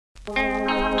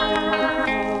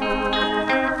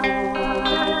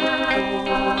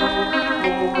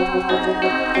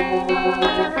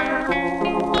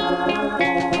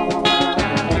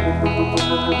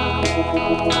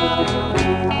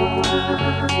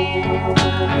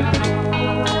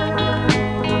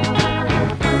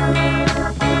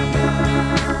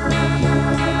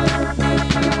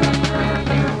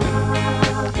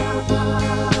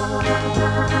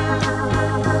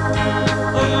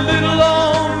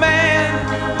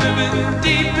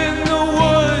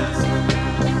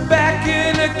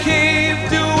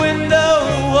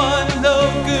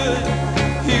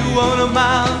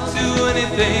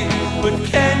But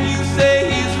can you say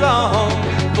he's wrong?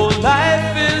 For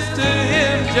life is to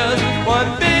him just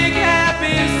one big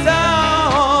happy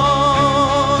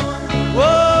song.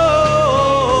 Whoa.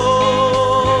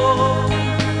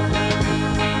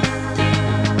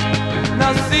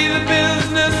 Now see the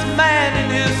businessman in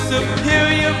his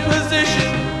superior position.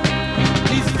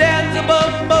 He stands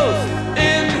above most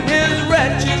in his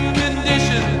wretched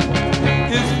condition.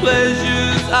 His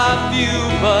pleasures are few,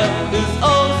 but his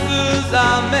ulcers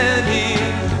are many,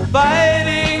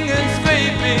 fighting and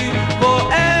scraping for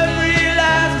every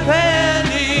last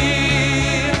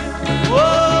penny. Whoa.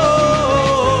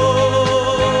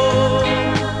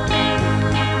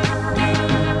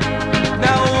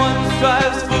 Now one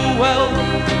strives for wealth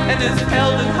and is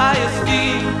held in high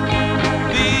esteem.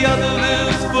 The other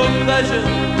lives for pleasure,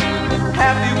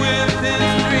 happy with his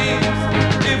dreams.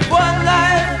 If one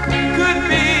life could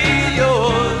be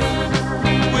yours,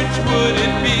 which would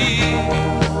it be?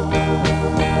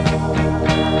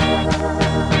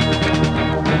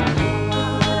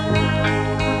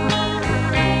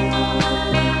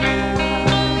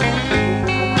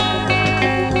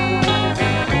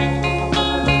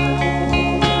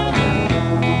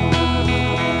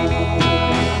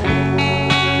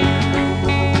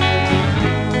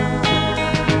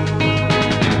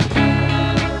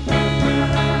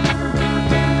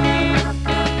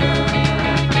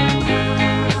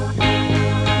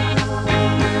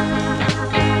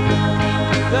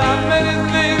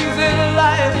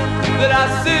 That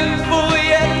are sinful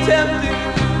yet tempting,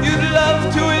 you'd love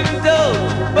to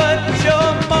indulge, but your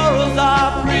morals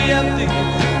are preempting.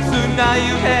 So now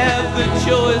you have the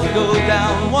choice, go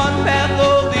down one path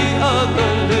or the other.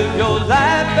 Live your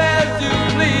life as you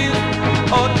please,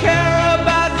 or care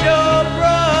about your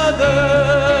brother.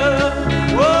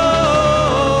 Whoa.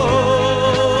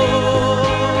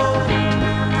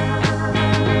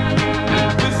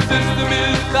 The system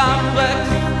is complex,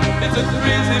 it's a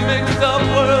crazy mixed up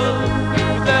world.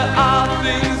 There are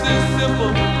things as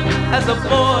simple as a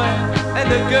boy and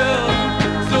a girl.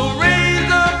 So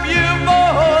raise up your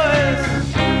voice.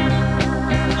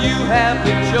 You have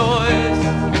the